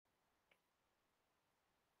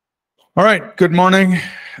All right, good morning,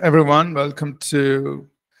 everyone. Welcome to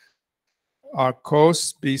our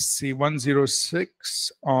course,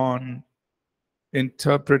 BC106 on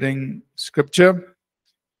interpreting scripture.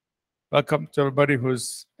 Welcome to everybody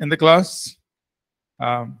who's in the class.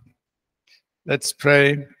 Let's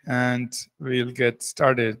pray and we'll get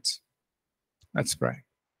started. Let's pray.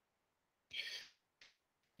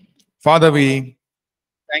 Father, we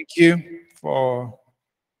thank you for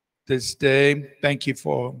this day. Thank you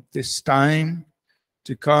for this time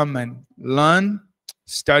to come and learn,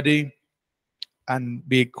 study, and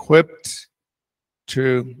be equipped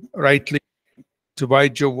to rightly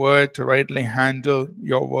divide your word, to rightly handle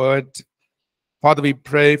your word. Father, we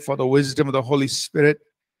pray for the wisdom of the Holy Spirit.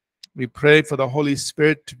 We pray for the Holy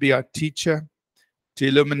Spirit to be our teacher, to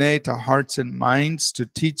illuminate our hearts and minds, to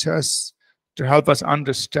teach us, to help us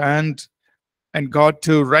understand, and God,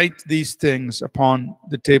 to write these things upon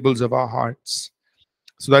the tables of our hearts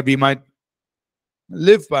so that we might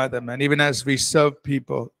live by them. And even as we serve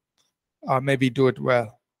people, may we do it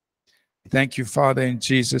well. Thank you, Father, in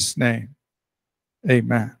Jesus' name.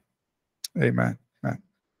 Amen. Amen. Amen.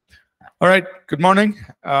 All right. Good morning,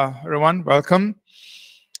 everyone. Welcome.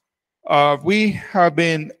 We have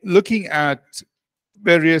been looking at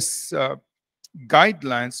various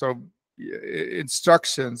guidelines or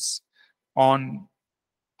instructions on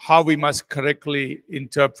how we must correctly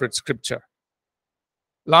interpret Scripture.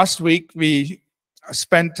 Last week, we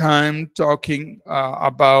spent time talking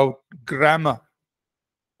about grammar,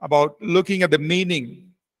 about looking at the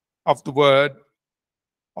meaning of the word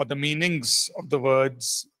or the meanings of the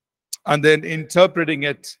words, and then interpreting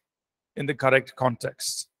it in the correct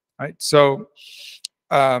context. Right? So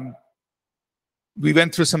we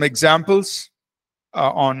went through some examples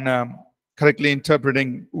on correctly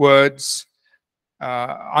interpreting words,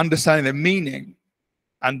 understanding the meaning,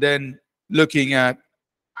 and then looking at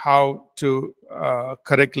how to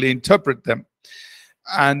correctly interpret them.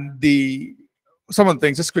 And some of the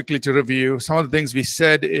things, just quickly to review, some of the things we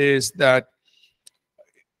said is that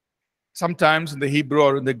sometimes in the Hebrew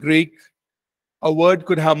or in the Greek, a word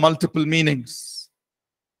could have multiple meanings.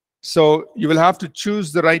 So you will have to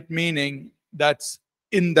choose the right meaning that's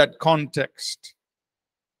in that context.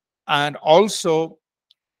 And also,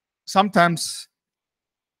 sometimes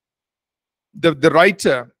the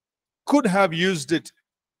writer could have used it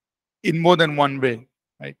in more than one way,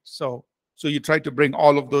 right? So you try to bring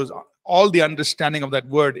all the understanding of that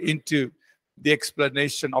word into the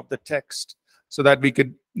explanation of the text so that we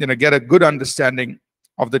could, get a good understanding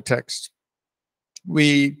of the text.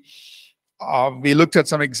 We looked at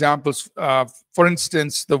some examples. For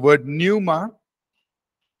instance, the word pneuma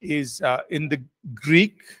is in the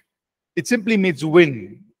Greek. It simply means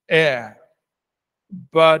wind, air.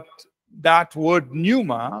 But that word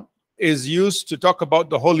pneuma is used to talk about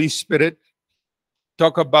the Holy Spirit,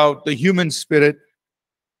 talk about the human spirit.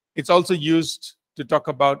 It's also used to talk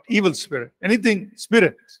about evil spirit. Anything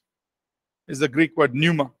spirit is the Greek word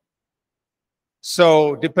pneuma.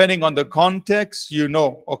 So depending on the context,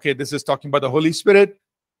 okay, this is talking about the Holy Spirit,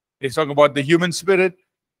 it's talking about the human spirit,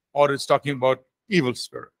 or it's talking about evil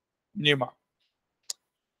spirit, pneuma.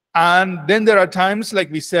 And then there are times,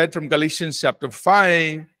 like we said from Galatians chapter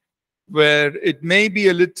 5, where it may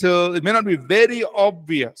not be very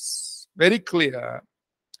obvious, very clear,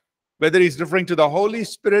 whether he's referring to the Holy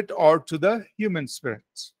Spirit or to the human spirit.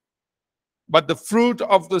 But the fruit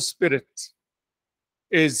of the Spirit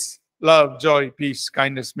is love, joy, peace,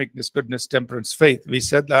 kindness, meekness, goodness, temperance, faith. We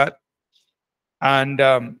said that. And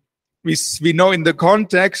we know in the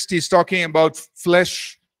context, he's talking about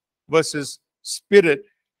flesh versus spirit,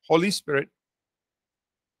 Holy Spirit.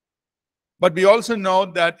 But we also know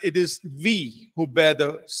that it is we who bear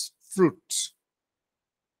the fruit.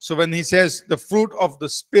 So when he says the fruit of the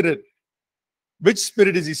Spirit, which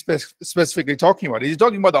Spirit is he specifically talking about? Is he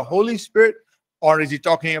talking about the Holy Spirit, or is he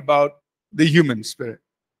talking about the human spirit?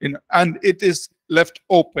 And it is left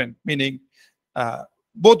open, meaning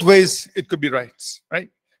both ways it could be right?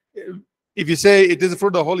 If you say it is the fruit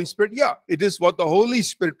of the Holy Spirit, yeah, it is what the Holy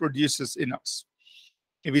Spirit produces in us.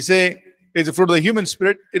 If you say it's the fruit of the human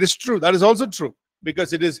spirit, it is true. That is also true,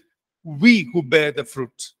 because it is we who bear the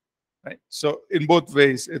fruit. Right? So in both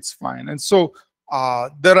ways, it's fine. And so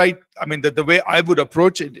the way I would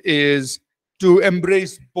approach it is to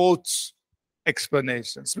embrace both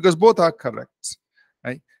explanations, because both are correct.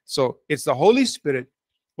 Right? So it's the Holy Spirit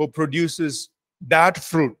who produces that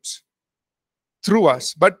fruit through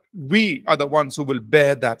us, but we are the ones who will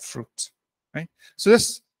bear that fruit. Right? So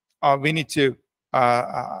this we need to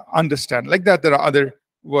understand. Like that, there are other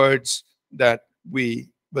words that we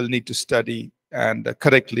will need to study and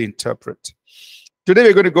correctly interpret. today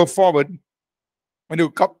we're going to go forward and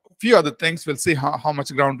do a few other things. We'll see how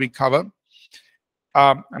much ground we cover.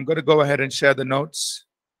 I'm going to go ahead and share the notes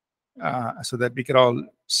so that we can all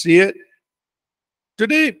see it.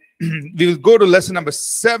 Today, we will go to lesson number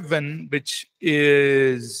 7, which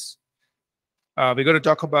is we're going to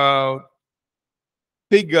talk about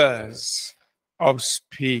figures of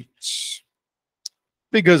speech.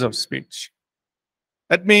 Figures of speech.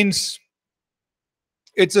 That means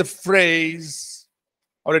it's a phrase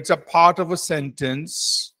or it's a part of a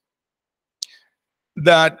sentence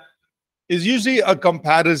that is usually a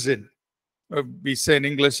comparison. We say in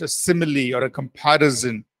English a simile or a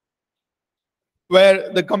comparison,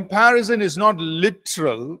 where the comparison is not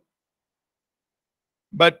literal,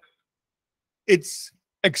 but it's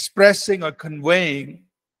expressing or conveying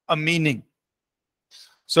a meaning.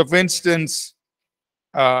 So, for instance,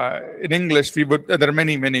 in English, there are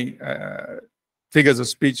many figures of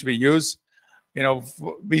speech we use. You know,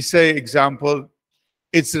 we say, example,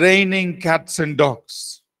 it's raining cats and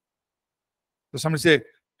dogs. So somebody say,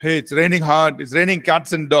 hey, it's raining hard, it's raining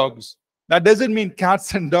cats and dogs. That doesn't mean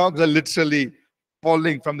cats and dogs are literally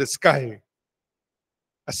falling from the sky.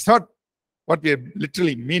 That's not what we are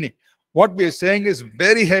literally meaning. What we are saying is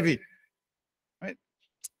very heavy. Right?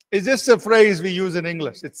 It's just a phrase we use in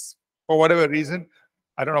English. It's, for whatever reason,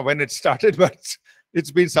 I don't know when it started, but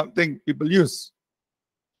it's been something people use.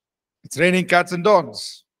 It's raining cats and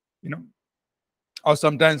dogs, you know. Or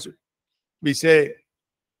sometimes we say,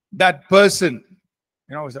 that person,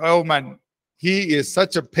 you know, oh man, he is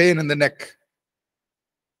such a pain in the neck.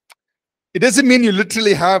 It doesn't mean you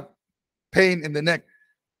literally have pain in the neck.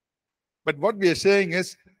 But what we are saying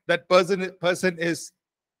is that person is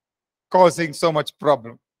causing so much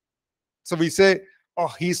problem. So we say,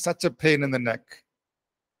 oh, he's such a pain in the neck.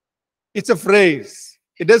 It's a phrase.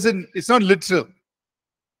 It's not literal.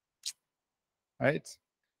 Right?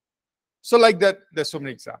 So like that, there's so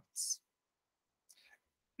many examples.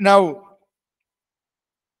 Now,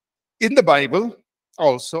 in the Bible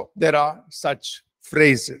also, there are such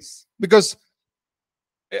phrases. Because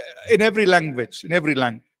in every language,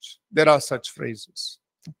 there are such phrases.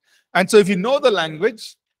 And so if you know the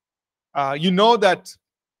language, you know that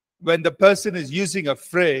when the person is using a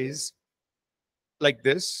phrase like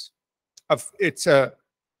this, it's a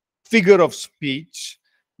figure of speech,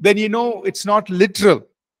 then you know it's not literal.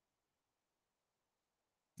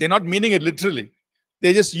 They're not meaning it literally.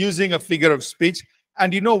 They're just using a figure of speech,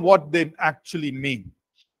 and you know what they actually mean.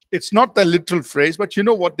 It's not the literal phrase, but you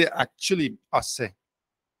know what they actually are saying.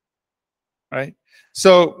 Right?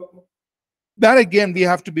 So that again, we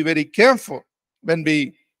have to be very careful when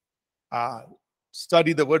we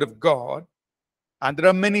study the Word of God. And there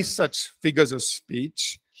are many such figures of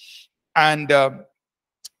speech. And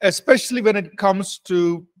especially when it comes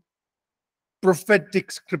to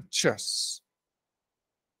prophetic scriptures.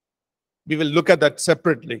 We will look at that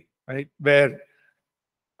separately, right? Where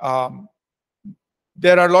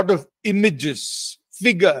there are a lot of images,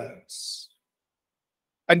 figures.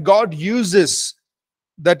 And God uses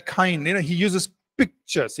that kind, you know, he uses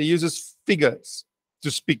pictures, he uses figures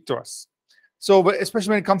to speak to us. So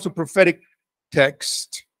especially when it comes to prophetic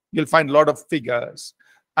text, you'll find a lot of figures.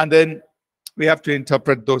 And then we have to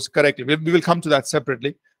interpret those correctly. We will come to that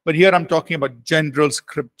separately. But here I'm talking about general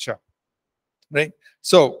scripture, right?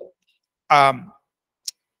 So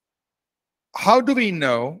how do we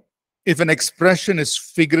know if an expression is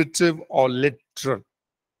figurative or literal?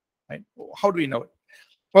 Right? How do we know it?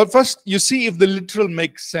 Well, first, you see if the literal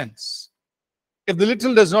makes sense. If the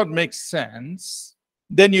literal does not make sense,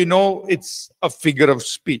 then you know it's a figure of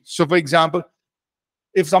speech. So, for example,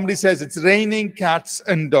 if somebody says it's raining cats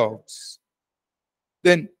and dogs,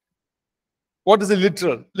 then what is the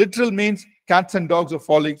literal? Literal means cats and dogs are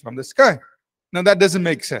falling from the sky. Now, that doesn't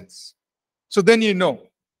make sense. So then you know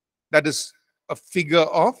that is a figure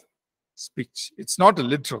of speech. It's not a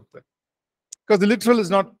literal thing. Because the literal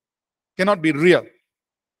cannot be real,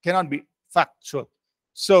 cannot be factual.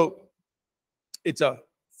 So it's a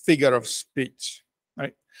figure of speech.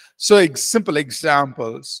 Right? So simple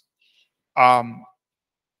examples.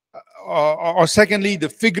 Or secondly, the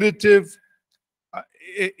figurative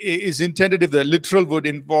is intended if the literal would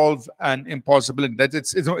involve an impossibility. That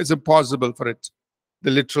it's impossible for it,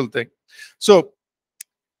 the literal thing. So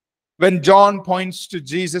when John points to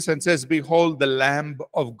Jesus and says, behold the Lamb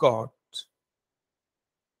of God,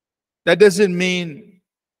 that doesn't mean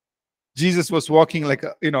Jesus was walking like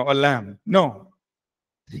a lamb. No.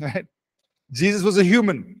 Right? Jesus was a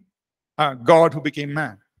human, God who became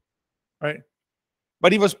man. Right?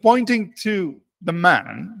 But he was pointing to the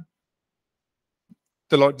man,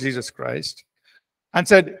 the Lord Jesus Christ, and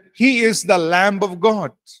said, He is the Lamb of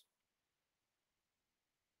God.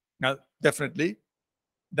 Now, definitely,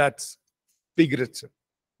 that's figurative,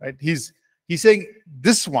 right? He's saying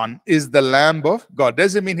this one is the Lamb of God.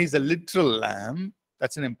 Doesn't mean he's a literal lamb.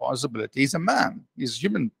 That's an impossibility. He's a man. He's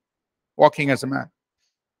human, walking as a man.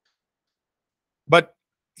 But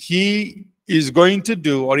he is going to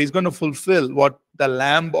do, or he's going to fulfill what the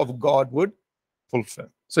Lamb of God would fulfill.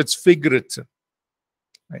 So it's figurative,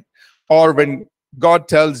 right? Or when God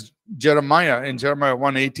tells Jeremiah in Jeremiah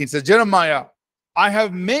 1:18, says, Jeremiah, I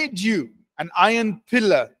have made you an iron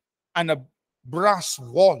pillar and a brass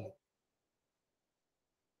wall.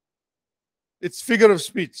 It's figure of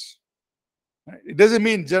speech. Right? It doesn't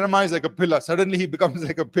mean Jeremiah is like a pillar. Suddenly he becomes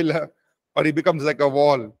like a pillar or he becomes like a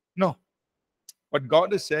wall. No. What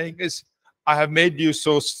God is saying is, I have made you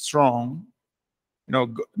so strong,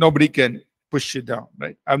 nobody can push you down,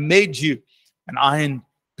 right? I've made you an iron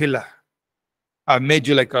pillar. I've made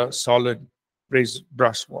you like a solid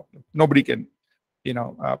brass wall. Nobody can,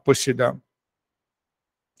 push you down.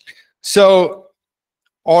 So,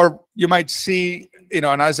 or you might see, in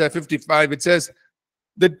Isaiah 55, it says,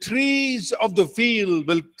 the trees of the field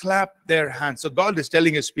will clap their hands. So God is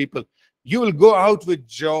telling his people, you will go out with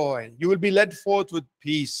joy. You will be led forth with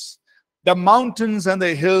peace. The mountains and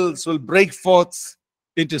the hills will break forth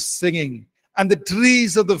into singing, and the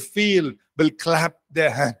trees of the field will clap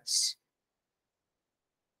their hands.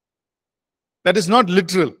 That is not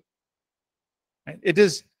literal. It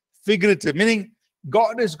is figurative, meaning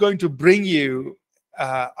God is going to bring you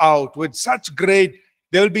out with such great,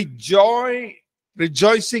 there will be joy,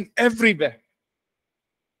 rejoicing everywhere.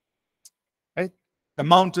 Right? The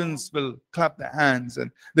mountains will clap their hands,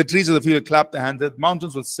 and the trees of the field will clap their hands. The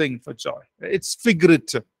mountains will sing for joy. It's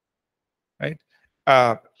figurative, right?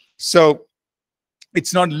 So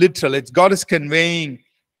it's not literal. It's God is conveying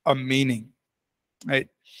a meaning, right?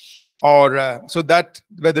 Or so that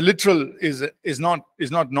where the literal is not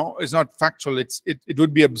factual. It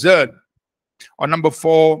would be absurd. Or number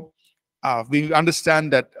 4, we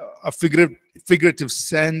understand that a figurative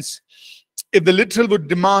sense, if the literal would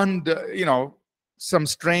demand some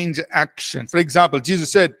strange action. For example,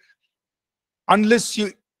 Jesus said, unless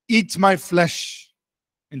you eat my flesh,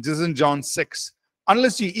 and this is in John 6,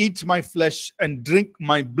 unless you eat my flesh and drink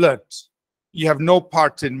my blood, you have no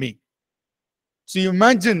part in me. So you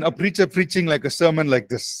imagine a preacher preaching like a sermon like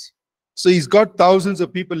this. So he's got thousands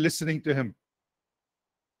of people listening to him.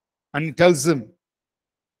 And he tells them,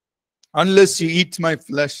 unless you eat my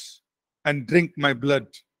flesh and drink my blood.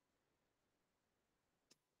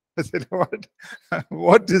 I said, what?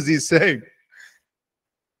 What is he saying?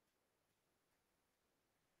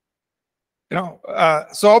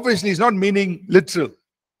 So obviously he's not meaning literal,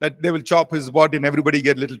 that they will chop his body and everybody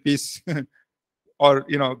get a little piece. Or,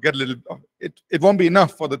 get a little, it won't be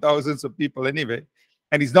enough for the thousands of people anyway.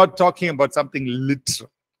 And he's not talking about something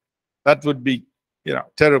literal. That would be,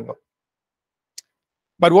 terrible.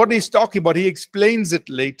 But what he's talking about, he explains it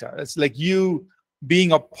later. It's like you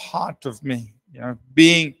being a part of me,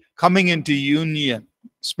 coming into union,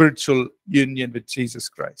 spiritual union with Jesus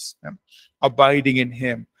Christ, abiding in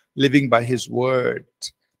him, living by his word.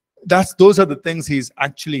 Those are the things he's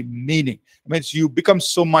actually meaning. It means you become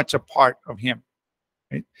so much a part of him.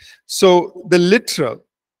 Right? So the literal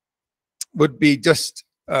would be just,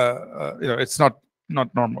 it's not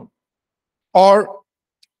normal. Or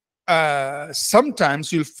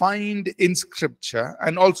sometimes you'll find in scripture,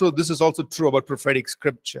 and also this is also true about prophetic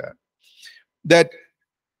scripture, that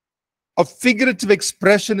a figurative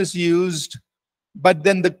expression is used, but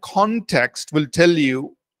then the context will tell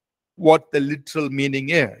you what the literal meaning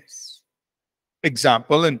is.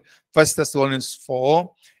 Example, in 1 Thessalonians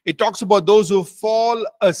 4, it talks about those who fall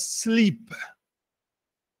asleep.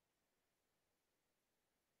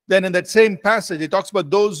 Then in that same passage, it talks about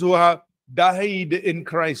those who have died in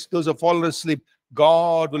Christ, those who have fallen asleep,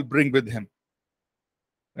 God will bring with him.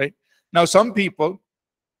 Right? Now, some people,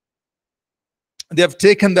 they have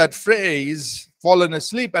taken that phrase, fallen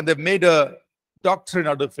asleep, and they've made a doctrine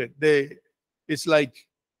out of it. It's like,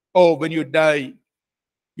 oh, when you die,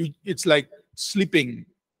 it's like sleeping.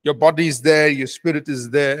 Your body is there, your spirit is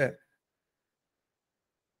there.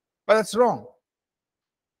 But that's wrong.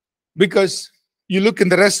 Because you look in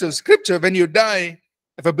the rest of scripture, when you die,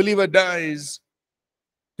 if a believer dies,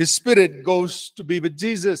 his spirit goes to be with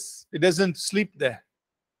Jesus. It doesn't sleep there.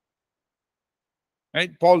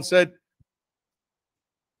 Right? Paul said,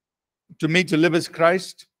 to me to live is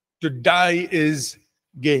Christ, to die is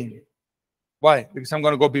gain. Why? Because I'm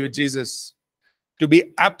going to go be with Jesus. To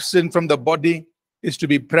be absent from the body is to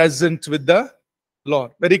be present with the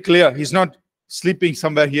Lord. Very clear. He's not sleeping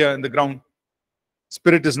somewhere here in the ground.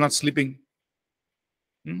 Spirit is not sleeping.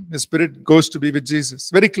 The spirit goes to be with Jesus.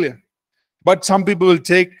 Very clear. But some people will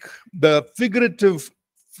take the figurative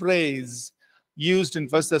phrase used in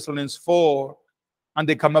 1 Thessalonians 4, and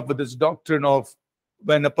they come up with this doctrine of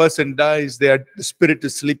when a person dies, the spirit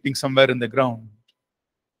is sleeping somewhere in the ground.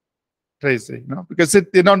 Crazy, no? Because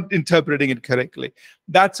they're not interpreting it correctly.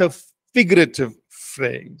 That's a figurative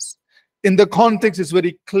phrase. In the context, it's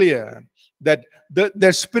very clear that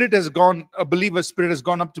their spirit has gone, a believer's spirit has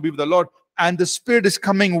gone up to be with the Lord, and the spirit is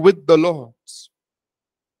coming with the Lord.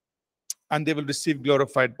 And they will receive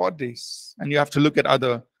glorified bodies. And you have to look at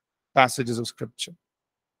other passages of Scripture.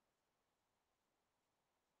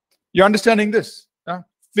 You're understanding this?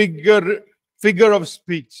 Figure of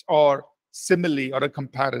speech or simile or a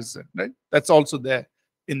comparison, right? That's also there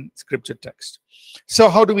in Scripture text. So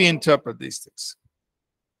how do we interpret these things,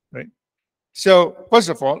 right? So first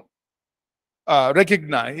of all,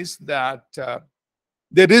 recognize that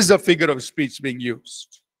there is a figure of speech being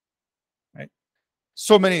used, right?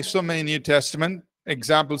 So many New Testament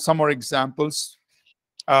examples. Some more examples.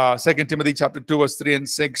 2 Timothy chapter 2, verse 3 and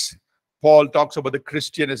 6. Paul talks about the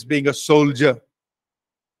Christian as being a soldier.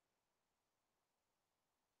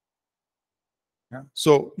 Yeah.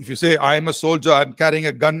 So if you say, I am a soldier, I'm carrying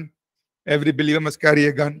a gun, every believer must carry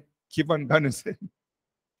a gun, keep one gun and say,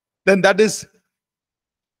 then that is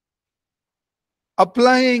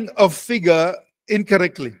applying a figure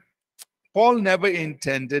incorrectly. Paul never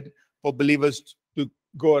intended for believers to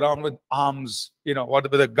go around with arms,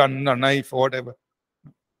 whatever, a gun or knife or whatever.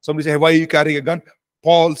 Somebody say, why are you carrying a gun?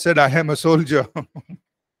 Paul said, I am a soldier.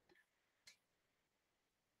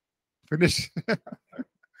 Finish.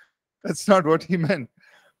 That's not what he meant.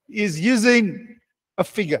 He's using a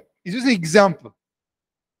figure. He's using an example.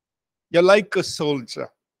 You're like a soldier.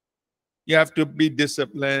 You have to be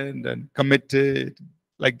disciplined and committed,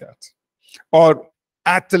 like that. Or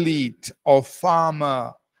athlete or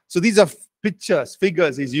farmer. So these are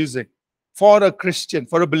figures he's using for a Christian,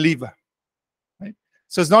 for a believer. Right?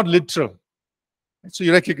 So it's not literal. So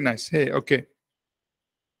you recognize, hey, okay.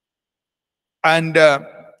 And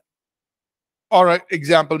or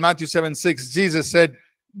example, Matthew 7:6, Jesus said,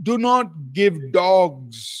 do not give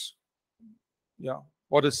dogs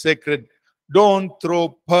what is sacred. Don't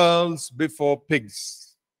throw pearls before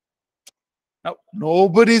pigs. Now,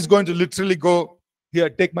 nobody's going to literally go, here,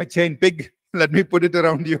 take my chain, pig, let me put it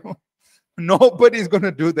around you. Nobody's going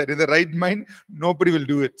to do that. In the right mind, nobody will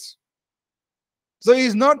do it. So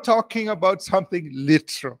he's not talking about something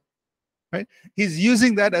literal. Right? He's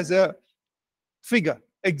using that as a figure,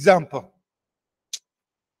 example.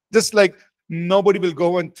 Just like nobody will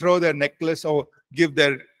go and throw their necklace or give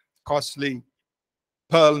their costly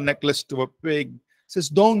pearl necklace to a pig. It says,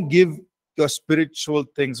 don't give your spiritual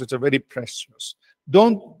things which are very precious.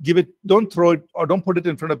 Don't give it, don't throw it, or don't put it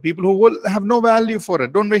in front of people who will have no value for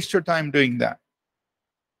it. Don't waste your time doing that.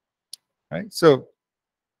 Right? So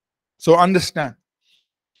understand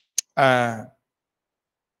that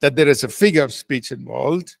there is a figure of speech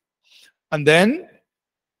involved. And then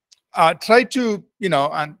try to,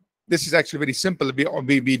 and this is actually very simple.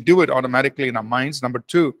 We do it automatically in our minds. Number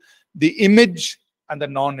 2, the image and the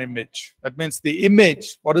non-image. That means the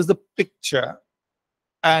image, what is the picture,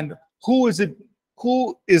 and who is it?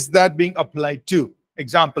 Who is that being applied to?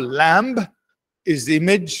 Example, lamb is the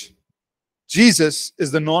image. Jesus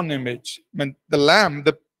is the non-image. I mean, the lamb,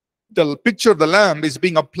 the picture of the lamb is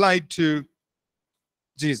being applied to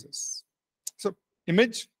Jesus. So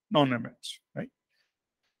image, non-image, right?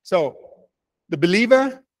 So the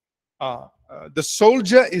believer, the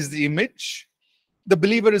soldier is the image. The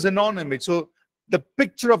believer is a non-image. So the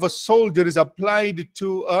picture of a soldier is applied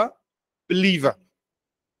to a believer.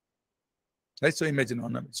 Right? So image and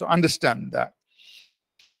non-image. So understand that.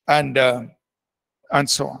 And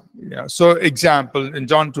so on. Yeah. So example, in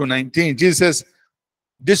John 2:19, Jesus says,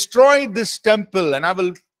 destroy this temple and I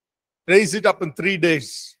will raise it up in 3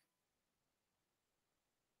 days.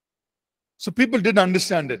 So people didn't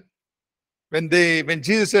understand it. When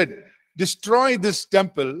Jesus said, destroy this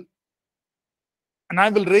temple and I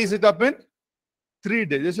will raise it up in 3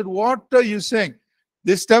 days. They said, what are you saying?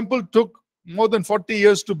 This temple took more than 40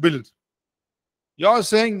 years to build. You're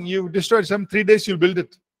saying you destroyed some 3 days, you'll build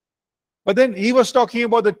it. But then he was talking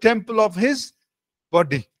about the temple of his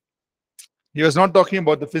body. He was not talking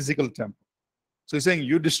about the physical temple. So he's saying,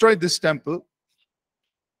 you destroyed this temple,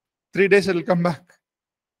 3 days it will come back.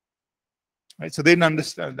 Right? So they didn't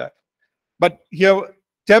understand that. But here,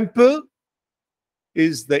 temple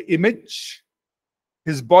is the image,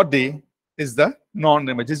 his body is the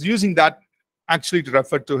non-image. He's using that actually to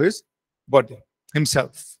refer to his body,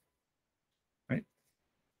 himself. Right?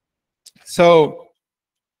 So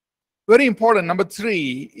Very important. Number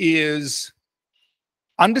 3 is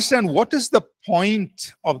understand what is the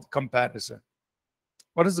point of comparison.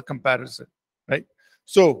 What is the comparison, right?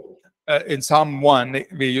 So in Psalm 1,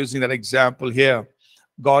 we're using that example here.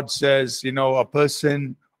 God says, a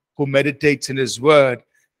person who meditates in his word,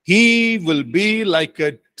 he will be like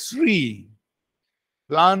a tree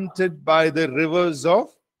planted by the rivers of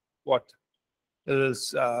what?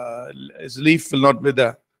 His leaf will not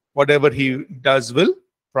wither. Whatever he does will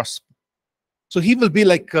prosper. So he will be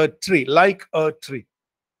like a tree,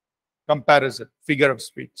 Comparison, figure of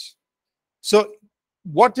speech. So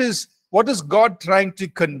what is God trying to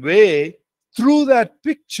convey through that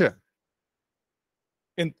picture?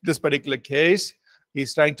 In this particular case,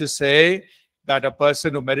 he's trying to say that a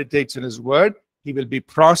person who meditates in his word, he will be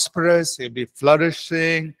prosperous, he'll be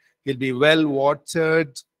flourishing, he'll be well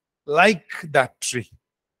watered, like that tree,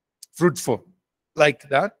 fruitful, like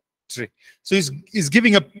that tree. So he's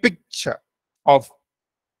giving a picture of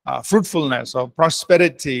fruitfulness, of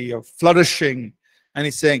prosperity, of flourishing, and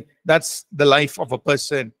he's saying that's the life of a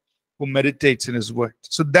person who meditates in his word.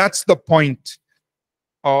 So that's the point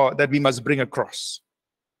that we must bring across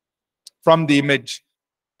from the image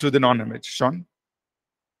to the non-image. Sean?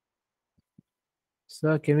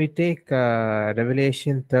 So can we take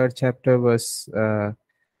Revelation 3rd chapter verse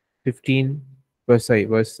 15 verse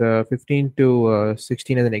 15 to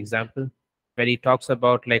 16 as an example, where he talks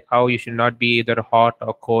about like how you should not be either hot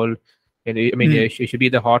or cold. You should be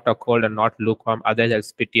either hot or cold and not lukewarm, otherwise I'll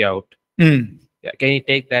spit you out. Yeah, can you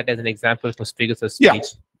take that as an example for figures of speech?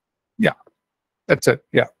 Yeah, that's it.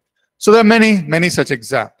 Yeah. So there are many such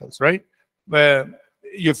examples, right? Where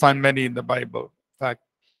you find many in the Bible. In fact,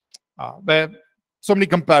 where so many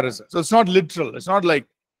comparisons. So it's not literal. It's not like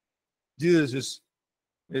Jesus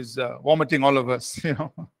is vomiting all of us.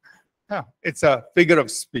 Yeah, it's a figure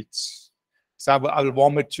of speech. So I will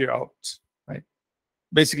vomit you out, right?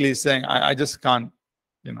 Basically, he's saying I just can't,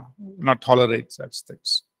 not tolerate such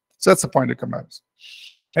things. So that's the point of comparison.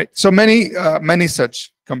 Right? So many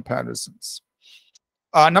such comparisons.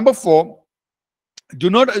 Number 4,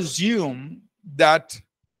 do not assume that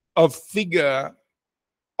a figure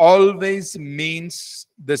always means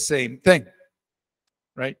the same thing,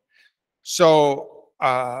 right? So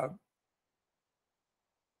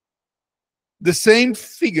the same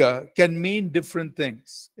figure can mean different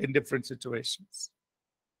things in different situations.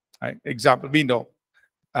 Right? Example, we know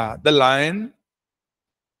the lion.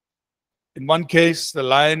 In one case, the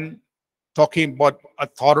lion talking about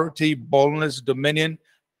authority, boldness, dominion,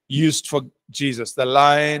 used for Jesus, the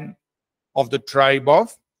lion of the tribe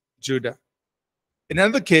of Judah. In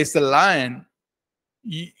another case, the lion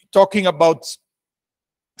talking about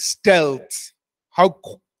stealth,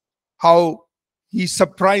 how he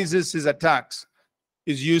surprises his attacks,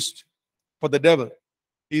 is used for the devil.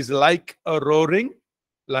 He's like a roaring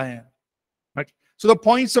lion. Right? So the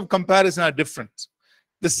points of comparison are different.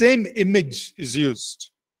 The same image is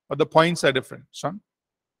used, but the points are different. Sean?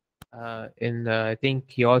 I think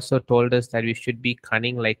he also told us that we should be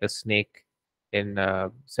cunning like a snake.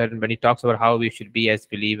 When he talks about how we should be as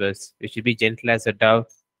believers, we should be gentle as a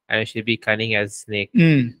dove, and we should be cunning as a snake.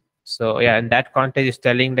 So yeah, in that context, is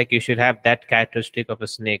telling like you should have that characteristic of a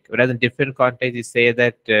snake. Whereas in different contexts, you say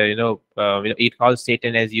that it calls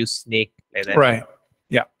Satan as you snake, like that. Right.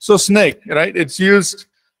 Yeah. So snake, right? It's used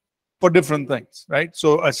for different things, right?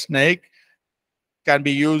 So a snake can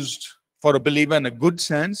be used for a believer in a good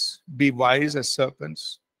sense, be wise as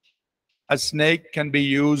serpents. A snake can be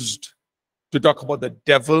used to talk about the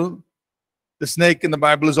devil. The snake in the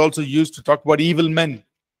Bible is also used to talk about evil men.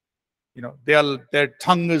 Their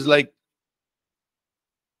tongue is like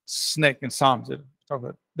snake in Psalms.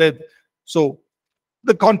 So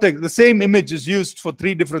the context, the same image is used for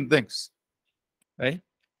 3 different things, right?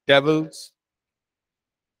 Devils,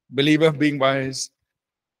 believer being wise,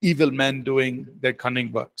 evil men doing their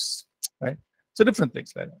cunning works, right? So different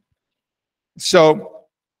things like that. So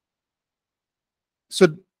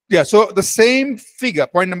the same figure,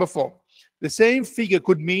 point number 4, the same figure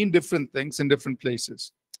could mean different things in different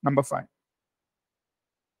places. Number 5,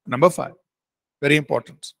 very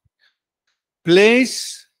important.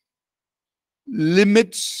 Place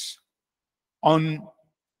limits on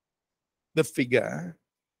the figure,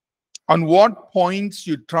 on what points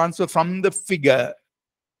you transfer from the figure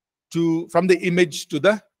from the image to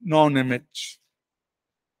the non-image.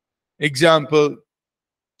 Example,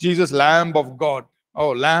 Jesus, Lamb of God. Oh,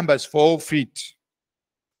 lamb has 4 feet.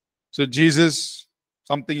 So Jesus,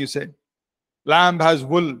 something you say. Lamb has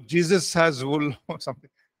wool. Jesus has wool or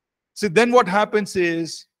something. So then what happens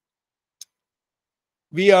is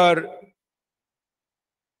we are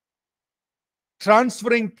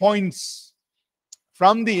transferring points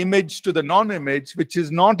from the image to the non-image, which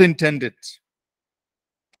is not intended.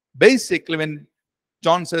 Basically, when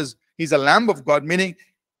John says he's a Lamb of God, meaning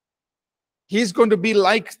he's going to be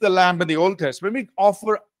like the lamb in the Old Testament. We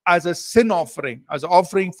offer as a sin offering, as an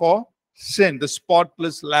offering for sin, the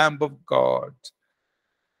spotless Lamb of God.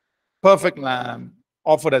 Perfect lamb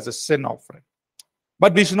offered as a sin offering.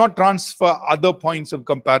 But we should not transfer other points of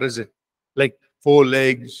comparison, like 4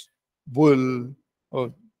 legs, wool,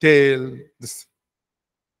 or tail. This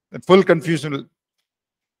full confusion.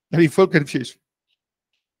 Very full confusion.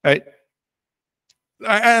 Right?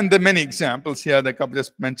 And there are many examples here. The couple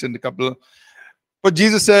just mentioned a couple. But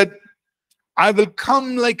Jesus said, I will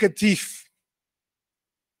come like a thief.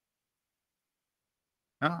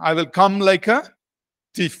 I will come like a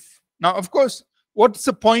thief. Now, of course, what's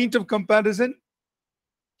the point of comparison?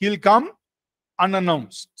 He'll come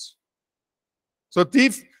unannounced. So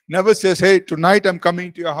thief never says, hey, tonight I'm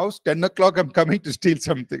coming to your house, 10 o'clock I'm coming to steal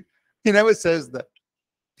something. He never says that.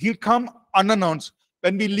 He'll come unannounced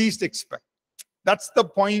when we least expect. That's the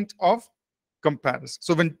point of comparison.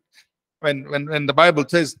 So when the Bible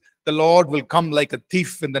says the Lord will come like a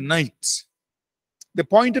thief in the night, the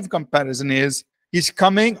point of comparison is he's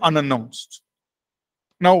coming unannounced.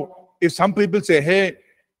 Now, if some people say, hey,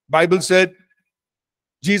 Bible said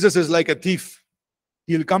Jesus is like a thief.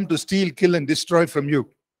 He'll come to steal, kill, and destroy from you.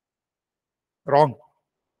 Wrong.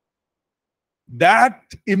 That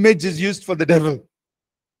image is used for the devil.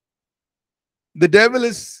 The devil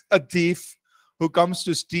is a thief who comes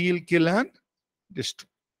to steal, kill, and destroy.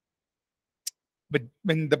 But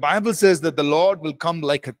when the Bible says that the Lord will come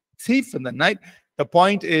like a thief in the night, the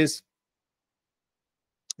point is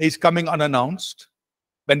he's coming unannounced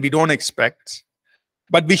when we don't expect.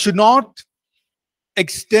 But we should not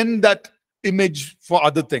extend that image for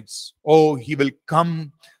other things. Oh, he will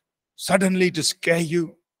come suddenly to scare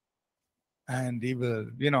you, and he will,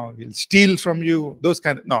 he'll steal from you. Those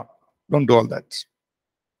kind of, no, don't do all that.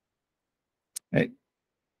 Right?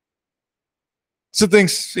 So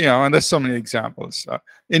things, and there's so many examples.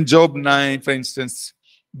 In Job 9, for instance,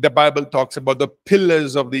 the Bible talks about the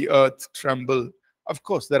pillars of the earth tremble. Of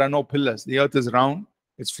course, there are no pillars. The earth is round.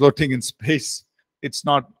 It's floating in space. It's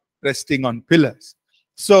not resting on pillars.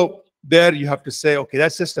 So there you have to say, okay,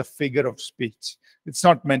 that's just a figure of speech. It's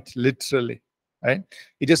not meant literally, right?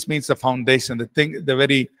 It just means the foundation, the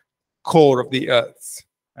very core of the earth,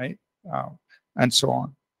 right? And so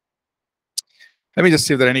on. Let me just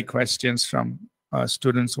see if there are any questions from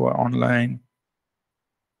students who are online.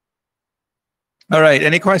 All right,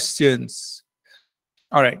 any questions?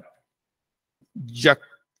 All right.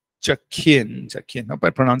 Jakin, hope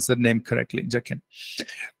I pronounced the name correctly, Jakin.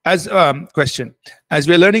 As question, as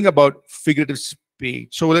we're learning about figurative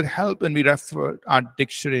speech, so will it help when we refer our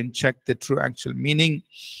dictionary and check the true actual meaning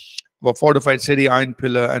of a fortified city, iron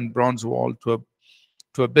pillar, and bronze wall to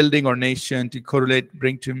a building or nation to correlate,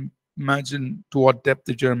 bring to imagine to what depth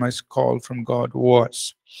the Jeremiah's call from God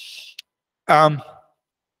was?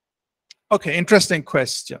 Okay, interesting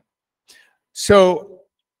question. So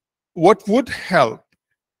what would help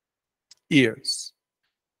is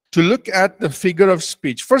to look at the figure of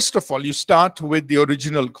speech. First of all, you start with the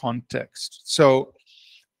original context. So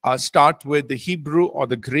start with the Hebrew or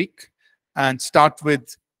the Greek and start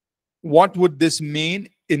with what would this mean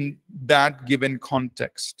in that given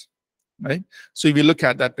context, right? So if you look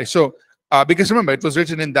at that way. So because remember, it was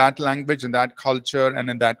written in that language, in that culture, and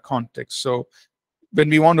in that context. So when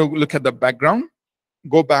we want to look at the background,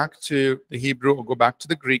 go back to the Hebrew or go back to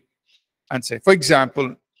the Greek and say, for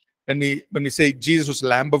example, when we say Jesus was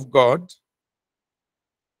Lamb of God,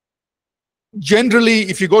 generally,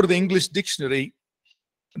 if you go to the English dictionary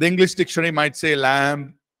might say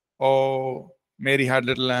lamb, or Mary had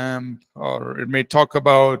little lamb, or it may talk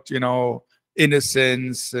about,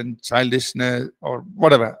 innocence and childishness or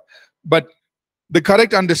whatever. But the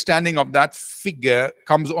correct understanding of that figure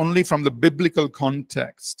comes only from the biblical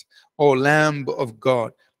context. Oh, Lamb of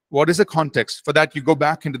God. What is the context? For that, you go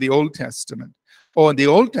back into the Old Testament. Or in the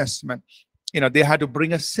Old Testament, they had to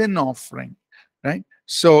bring a sin offering, right?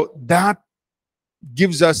 So that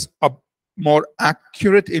gives us a more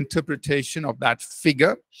accurate interpretation of that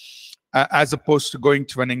figure as opposed to going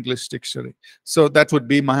to an English dictionary. So that would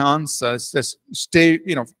be my answer. Just stay,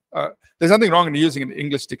 there's nothing wrong in using an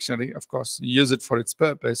English dictionary, of course. You use it for its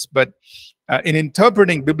purpose. But in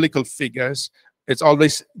interpreting biblical figures, it's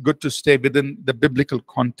always good to stay within the biblical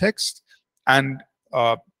context and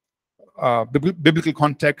biblical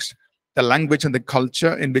context, the language and the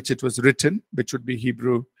culture in which it was written, which would be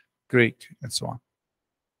Hebrew, Greek, and so on.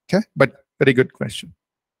 Okay, but very good question.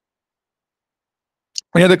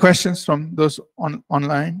 Any other questions from those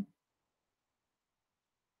online?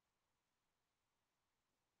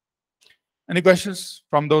 Any questions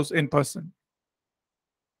from those in person?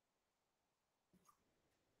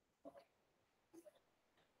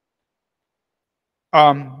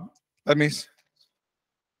 Let me.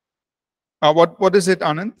 What is it,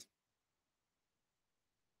 Anand?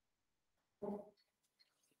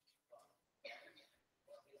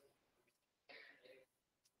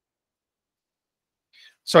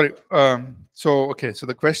 Sorry. So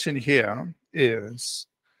the question here is,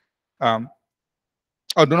 do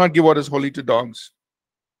not give what is holy to dogs.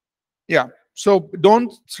 Yeah. So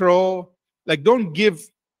don't give.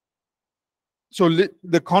 So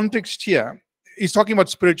the context here is talking about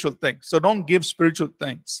spiritual things. So don't give spiritual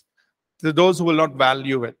things to those who will not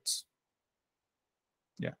value it.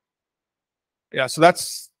 Yeah. Yeah. So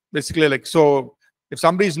that's basically so if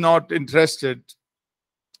somebody is not interested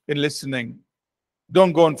in listening,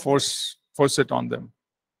 don't go and force it on them.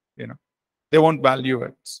 They won't value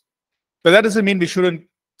it. But that doesn't mean we shouldn't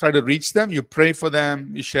try to reach them. You pray for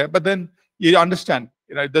them, you share, but then you understand,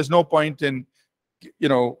 there's no point in,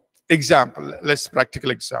 example. Let's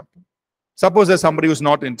practical example. Suppose there's somebody who's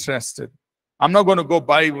not interested. I'm not going to go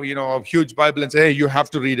buy, a huge Bible and say, hey, you have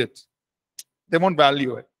to read it. They won't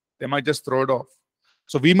value it. They might just throw it off.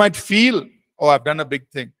 So we might feel, oh, I've done a big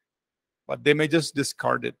thing, but they may just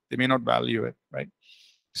discard it. They may not value it, right?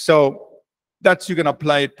 So you can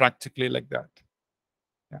apply it practically like that.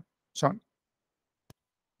 Yeah. Sean?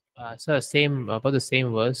 So same about the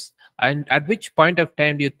same verse. And at which point of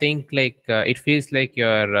time do you think it feels like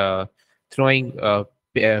you're throwing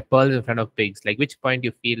pearls in front of pigs? Like which point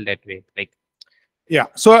you feel that way? Yeah.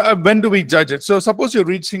 So when do we judge it? So suppose you're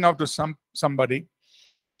reaching out to somebody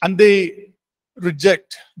and they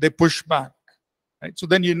reject, they push back, right? So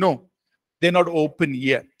then they're not open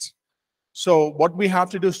yet. So what we have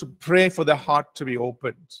to do is to pray for their heart to be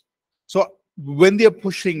opened. So when they're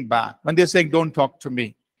pushing back, when they're saying, don't talk to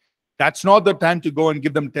me, that's not the time to go and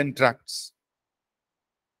give them 10 tracts.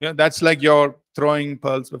 Yeah, that's like you're throwing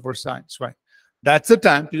pearls before swine, right? That's the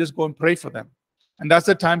time to just go and pray for them. And that's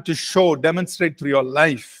the time to demonstrate through your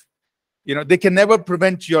life. They can never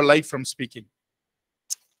prevent your life from speaking.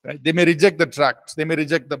 Right? They may reject the tracts, they may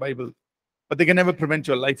reject the Bible, but they can never prevent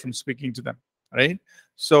your life from speaking to them. Right?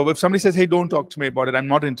 So if somebody says, hey, don't talk to me about it, I'm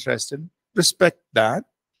not interested, respect that.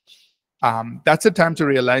 That's the time to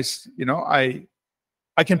realize,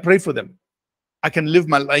 I can pray for them. I can live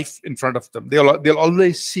my life in front of them. They'll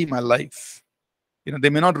always see my life. They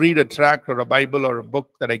may not read a tract or a Bible or a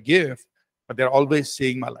book that I give, but they're always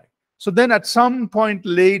seeing my life. So then at some point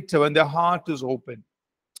later, when their heart is open,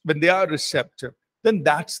 when they are receptive, then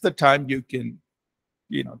that's the time you can,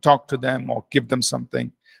 talk to them or give them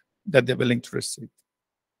something that they're willing to receive.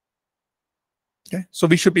 Okay? So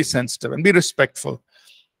we should be sensitive and be respectful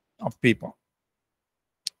of people.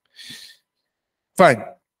 Fine.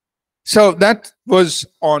 So that was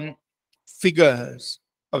on figures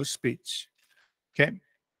of speech. Okay.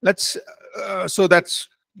 So that's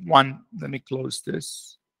one. Let me close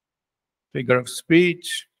this. Figure of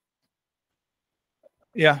speech.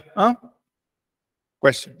 Yeah.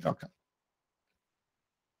 Question. Okay.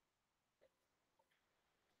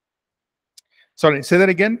 Sorry, say that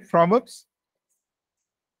again. Proverbs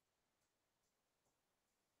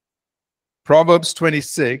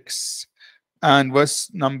 26 and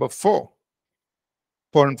verse number 4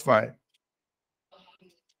 and 5.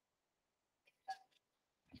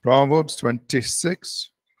 Proverbs 26,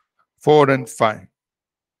 4 and 5.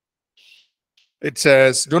 It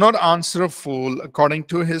says, do not answer a fool according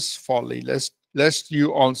to his folly, lest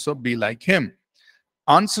you also be like him.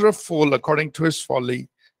 Answer a fool according to his folly,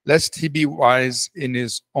 lest he be wise in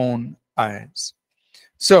his own eyes.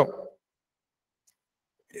 So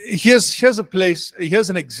here's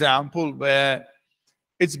an example where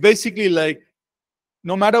it's basically like,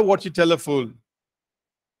 no matter what you tell a fool,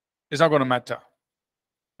 it's not going to matter,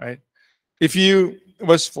 right?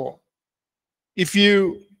 Verse 4, if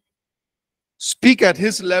you speak at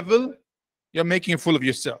his level, you're making a fool of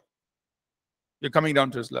yourself. You're coming down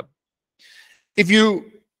to his level. If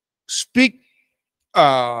you speak,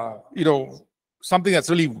 something that's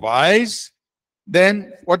really wise,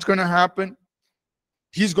 then what's going to happen?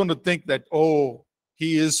 He's going to think that, oh,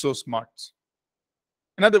 he is so smart.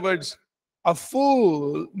 In other words, a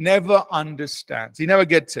fool never understands. He never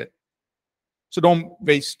gets it. So don't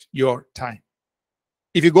waste your time.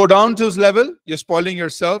 If you go down to his level, you're spoiling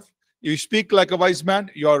yourself. You speak like a wise man,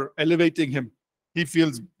 you're elevating him. He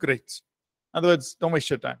feels great. In other words, don't waste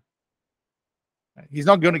your time. He's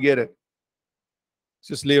not going to get it.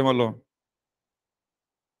 Just leave him alone.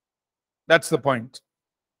 That's the point.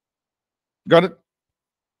 Got it?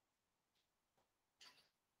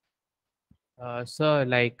 So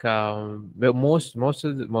like well, most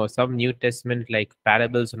of some New Testament like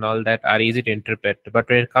parables and all that are easy to interpret, but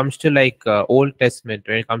when it comes to like Old Testament,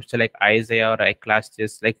 when it comes to like Isaiah or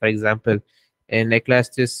Ecclesiastes, like for example, in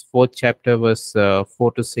Ecclesiastes 4th chapter verse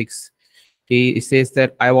 4 to 6, he says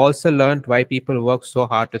that I've also learned why people work so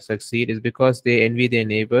hard to succeed is because they envy their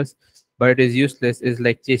neighbors, but it is useless. Is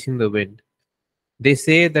like chasing the wind. They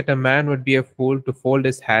say that a man would be a fool to fold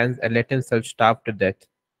his hands and let himself starve to death.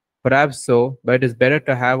 Perhaps so, but it is better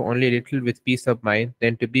to have only little with peace of mind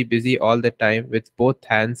than to be busy all the time with both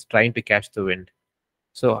hands trying to catch the wind.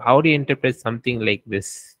 So, how do you interpret something like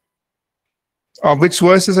this? Which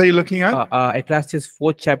verses are you looking at? Ecclesiastes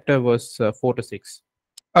 4th chapter, verse 4 to 6.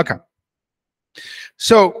 Okay.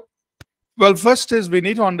 So, well, first is we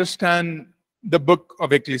need to understand the book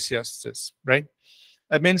of Ecclesiastes, right?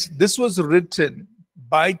 That means this was written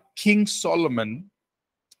by King Solomon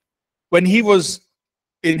when he was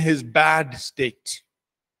in his bad state.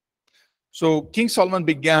 So King Solomon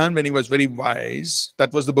began when he was very wise.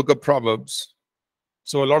 That was the book of Proverbs.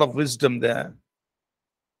 So a lot of wisdom there.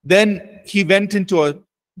 Then he went into a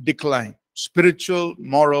decline, spiritual,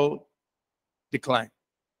 moral decline.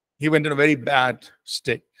 He went in a very bad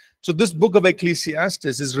state. So this book of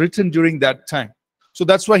Ecclesiastes is written during that time. So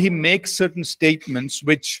that's why he makes certain statements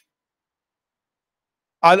which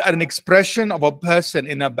are an expression of a person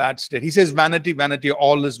in a bad state. He says, vanity, vanity,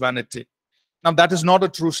 all is vanity. Now, that is not a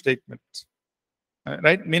true statement,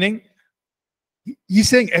 right? Meaning, he's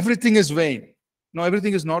saying everything is vain. No,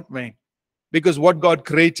 everything is not vain because what God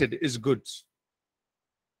created is good.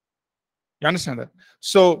 You understand that?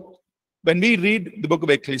 So, when we read the book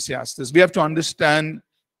of Ecclesiastes, we have to understand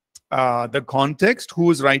the context,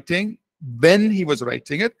 who is writing, when he was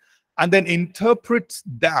writing it, and then interpret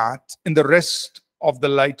that in the rest of the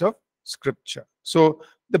light of Scripture. So,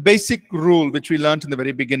 the basic rule which we learned in the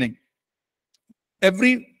very beginning,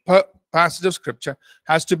 every passage of Scripture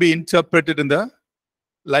has to be interpreted in the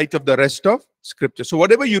light of the rest of Scripture. So,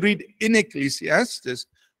 whatever you read in Ecclesiastes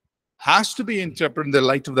has to be interpreted in the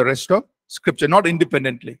light of the rest of Scripture, not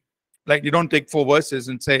independently. Like you don't take 4 verses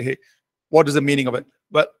and say, hey, what is the meaning of it?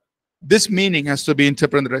 But this meaning has to be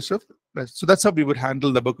interpreted in the rest of it. So that's how we would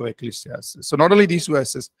handle the book of Ecclesiastes. So not only these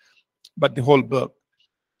verses, but the whole book.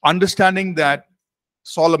 Understanding that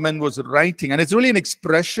Solomon was writing, and it's really an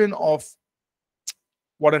expression of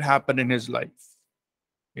what had happened in his life.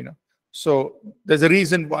 You know, so there's a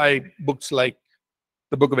reason why books like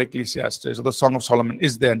the book of Ecclesiastes or the Song of Solomon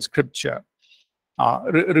is there in Scripture,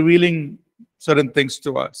 revealing certain things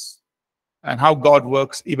to us and how God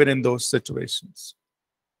works even in those situations.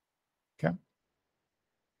 Okay.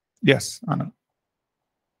 Yes, Anna.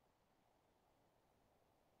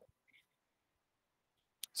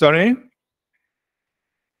 Sorry?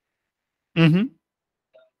 Mm-hmm.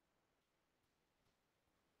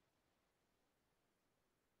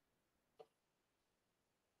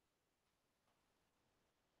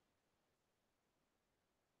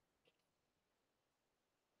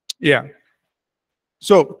 Yeah.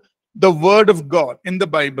 So the word of God in the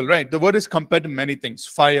Bible, right? The word is compared to many things: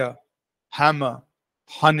 fire, hammer,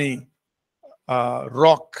 honey,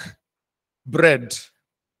 rock, bread,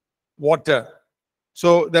 water.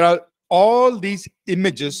 So there are all these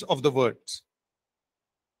images of the word.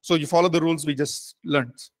 So you follow the rules we just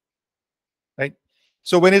learned, right?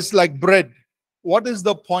 So when it's like bread, what is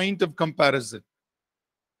the point of comparison?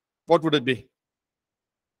 What would it be?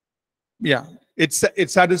 Yeah, it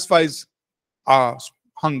satisfies our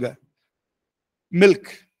hunger.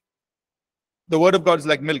 Milk, the word of God is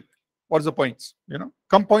like milk. What's the point? You know,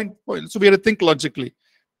 come point. So we have to think logically.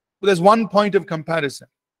 But there's one point of comparison.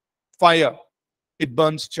 Fire, it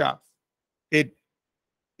burns chaff. It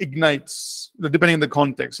ignites, depending on the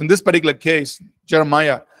context. In this particular case,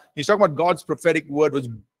 Jeremiah, he's talking about God's prophetic word was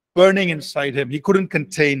burning inside him. He couldn't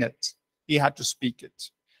contain it. He had to speak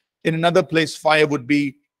it. In another place, fire would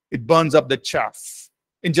be, it burns up the chaff.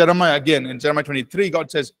 In Jeremiah, again, in Jeremiah 23,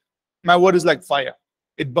 God says, my word is like fire.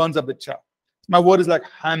 It burns up the chaff. My word is like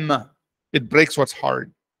hammer. It breaks what's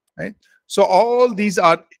hard. Right? So all these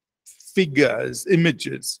are figures,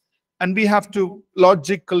 images, and we have to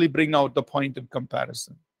logically bring out the point of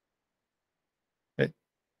comparison. Okay?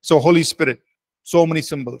 So Holy Spirit, so many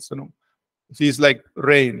symbols, you know. He's like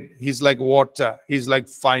rain, he's like water, he's like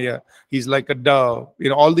fire, he's like a dove. You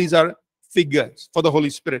know, all these are figures for the Holy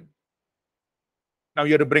Spirit. Now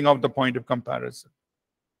you have to bring out the point of comparison.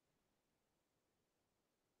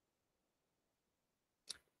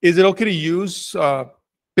 Is it okay to use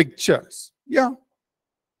pictures? Yeah.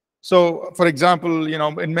 So, for example, you know,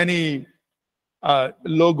 in many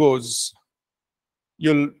logos,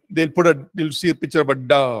 you'll see a picture of a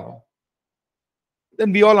dove.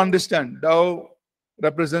 Then we all understand dove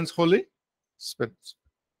represents Holy Spirit.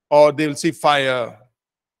 Or they'll see fire,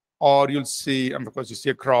 or you'll see, and of course you see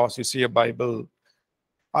a cross, you see a Bible.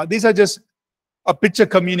 These are just, a picture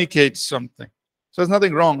communicates something. So there's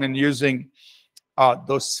nothing wrong in using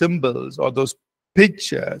those symbols or those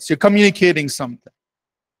pictures. You're communicating something.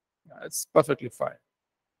 It's perfectly fine.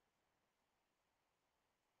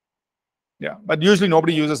 Yeah, but usually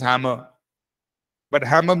nobody uses hammer. But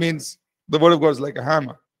hammer means the word of God is like a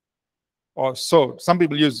hammer or sword. Some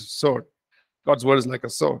people use sword. God's word is like a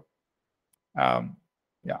sword.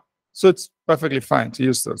 Yeah, so it's perfectly fine to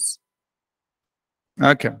use those.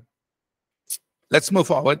 Okay, let's move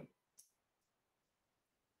forward.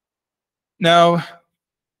 Now,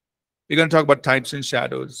 we're going to talk about types and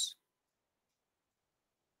shadows.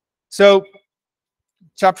 So,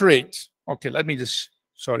 chapter 8. Okay, let me just,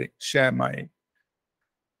 share my.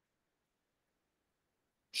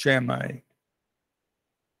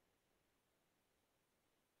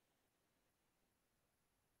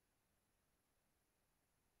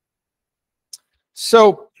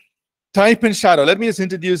 So, type and shadow. Let me just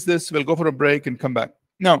introduce this. We'll go for a break and come back.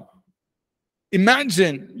 Now,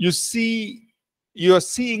 imagine you're seeing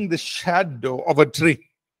the shadow of a tree.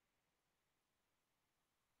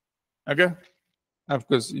 Okay? Of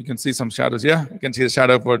course, you can see some shadows here. You can see the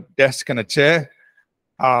shadow of a desk and a chair.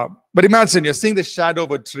 But imagine you're seeing the shadow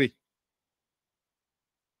of a tree.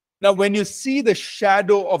 Now, when you see the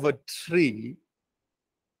shadow of a tree,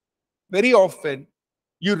 very often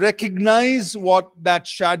you recognize what that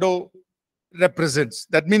shadow represents.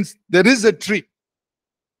 That means there is a tree.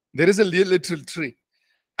 There is a literal tree.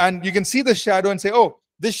 And you can see the shadow and say, oh,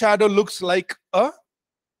 this shadow looks like a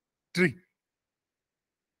tree.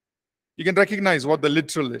 You can recognize what the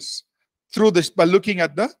literal is through this by looking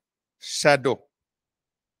at the shadow.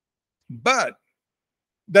 But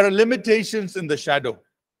there are limitations in the shadow.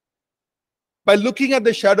 By looking at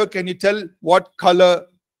the shadow, can you tell what color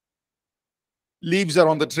leaves are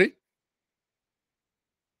on the tree?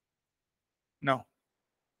 No.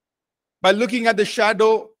 By looking at the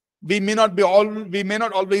shadow, we may not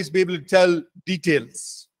always be able to tell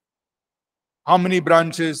details. How many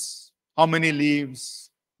branches, how many leaves,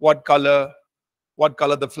 what color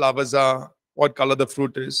the flowers are, what color the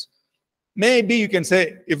fruit is. Maybe you can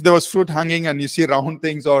say, if there was fruit hanging and you see round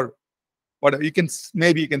things or whatever,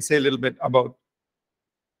 maybe you can say a little bit about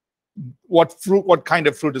what kind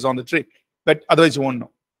of fruit is on the tree. But otherwise you won't know.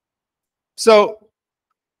 So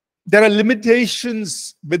there are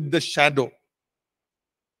limitations with the shadow.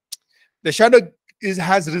 The shadow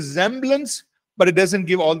has resemblance, but it doesn't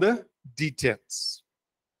give all the details.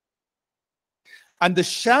 And the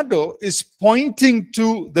shadow is pointing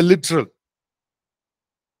to the literal.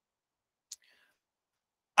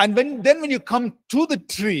 And when you come to the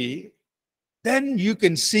tree, then you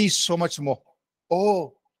can see so much more.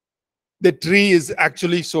 Oh, the tree is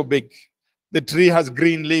actually so big. The tree has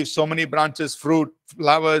green leaves, so many branches, fruit,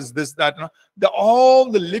 flowers, this, that.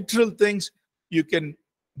 All the literal things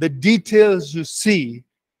the details you see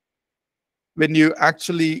when you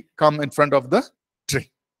actually come in front of the tree.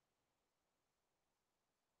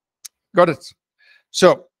 Got it?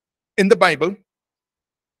 So, in the Bible,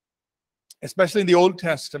 especially in the Old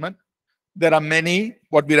Testament, there are many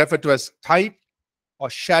what we refer to as type or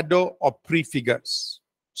shadow or prefigures.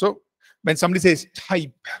 So, when somebody says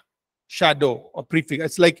type, shadow, or prefigure,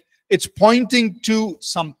 it's like it's pointing to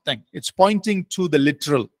something. It's pointing to the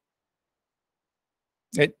literal.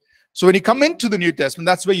 Right? So when you come into the New Testament,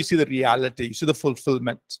 that's where you see the reality. You see the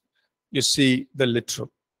fulfillment. You see the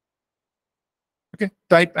literal. Okay,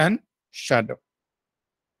 type and shadow.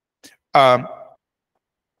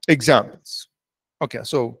 Examples. Okay,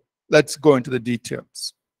 so let's go into the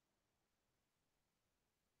details.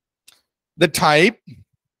 The type,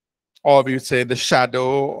 or we would say the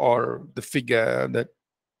shadow or the figure,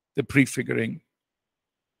 the prefiguring,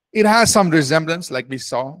 it has some resemblance, like we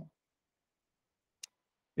saw.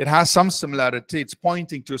 It has some similarity. It's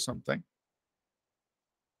pointing to something.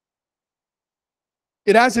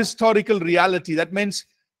 It has historical reality. That means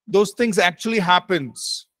those things actually happened,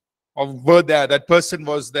 or were there. That person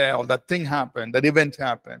was there, or that thing happened, that event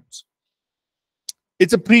happened.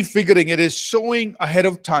 It's a prefiguring. It is showing ahead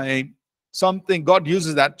of time something. God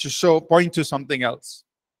uses that to point to something else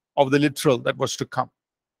of the literal that was to come.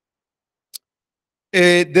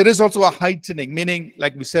 There is also a heightening, meaning,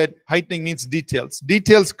 like we said, heightening means details.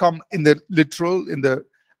 Details come in the literal, in the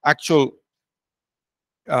actual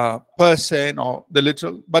person or the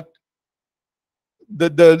literal, but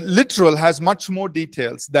the literal has much more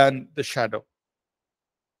details than the shadow.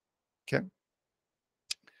 Okay.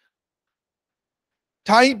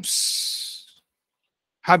 types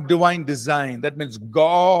have divine design. That means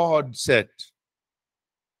God said.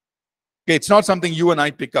 Okay, it's not something you and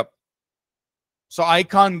I pick up. So I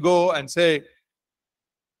can't go and say,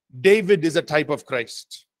 David is a type of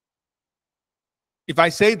Christ. If I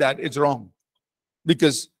say that, it's wrong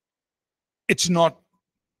because it's not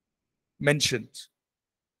mentioned.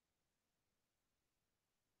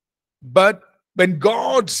 But when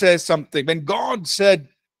God says something, when God said,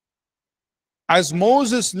 as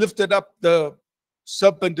Moses lifted up the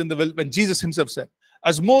serpent in the wilderness, when Jesus himself said,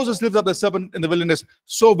 as Moses lifted up the serpent in the wilderness,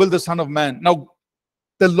 so will the Son of Man. Now,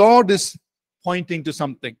 the Lord is pointing to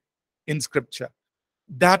something in Scripture.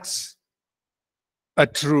 That's a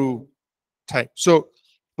true type. So,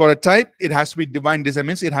 for a type, it has to be divine design.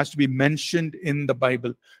 Means it has to be mentioned in the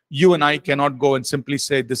Bible. You and I cannot go and simply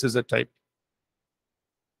say this is a type.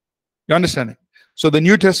 You understand it? So the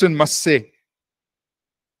New Testament must say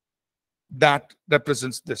that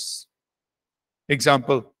represents this.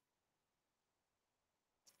 Example,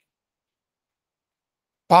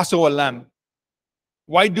 Passover lamb.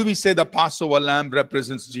 Why do we say the Passover lamb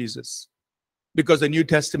represents Jesus? Because the New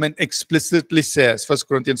Testament explicitly says, 1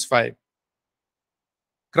 Corinthians 5,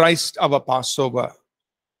 Christ our Passover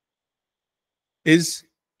is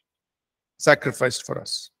sacrificed for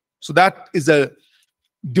us. So that is a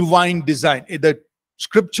divine design. The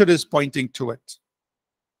Scripture is pointing to it.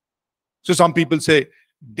 So some people say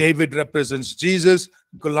David represents Jesus,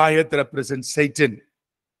 Goliath represents Satan.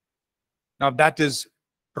 Now that is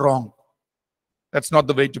wrong. That's not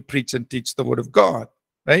the way to preach and teach the word of God,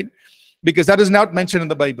 right? Because that is not mentioned in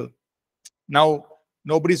the Bible. Now,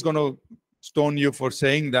 nobody's going to stone you for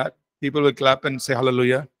saying that. People will clap and say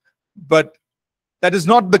hallelujah. But that is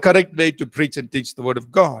not the correct way to preach and teach the word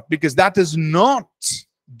of God, because that is not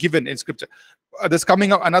given in Scripture. There's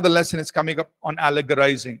coming up another lesson is coming up on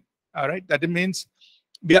allegorizing. All right, that means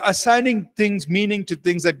we are assigning things, meaning to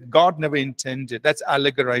things that God never intended. That's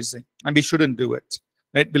allegorizing, and we shouldn't do it.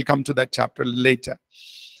 Right? We'll come to that chapter later.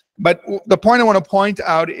 But the point I want to point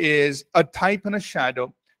out is a type and a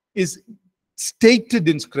shadow is stated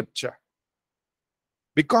in Scripture.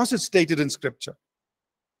 Because it's stated in Scripture,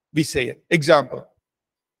 we say it. Example,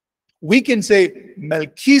 we can say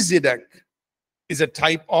Melchizedek is a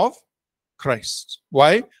type of Christ.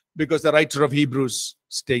 Why? Because the writer of Hebrews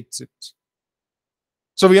states it.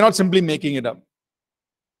 So we are not simply making it up.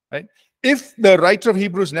 Right? If the writer of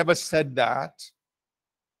Hebrews never said that,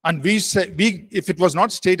 and if it was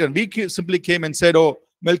not stated, we simply came and said, oh,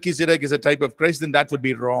 Melchizedek is a type of Christ, then that would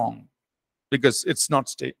be wrong. Because it's not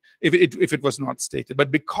stated, if it was not stated. But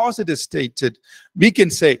because it is stated, we can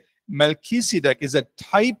say Melchizedek is a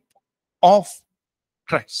type of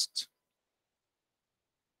Christ.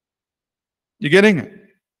 You getting it?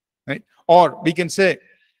 Right? Or we can say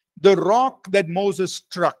the rock that Moses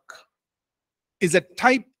struck is a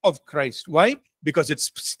type of Christ. Why? Because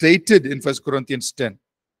it's stated in 1 Corinthians 10.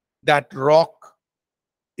 That rock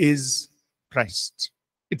is Christ.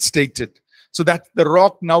 It's stated. So that the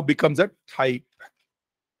rock now becomes a type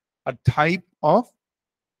of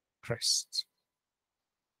Christ.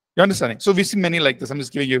 You understanding? So we see many like this. I'm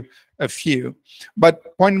just giving you a few.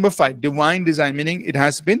 But point number 5, divine design, meaning it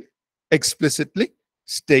has been explicitly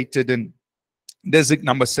stated in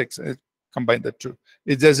number 6. Combine the two.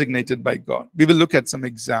 It's designated by God. We will look at some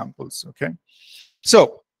examples. Okay.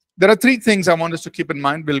 So there are 3 things I want us to keep in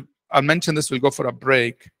mind. I'll mention this. We'll go for a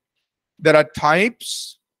break. There are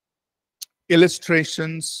types,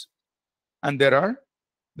 illustrations, and there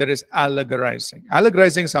is allegorizing.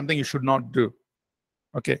 Allegorizing is something you should not do.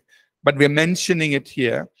 Okay. But we're mentioning it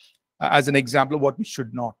here as an example of what we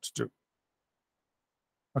should not do.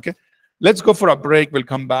 Okay. Let's go for a break. We'll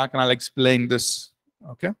come back and I'll explain this.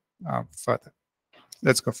 Okay. Further.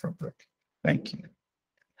 Let's go for a break. Thank you.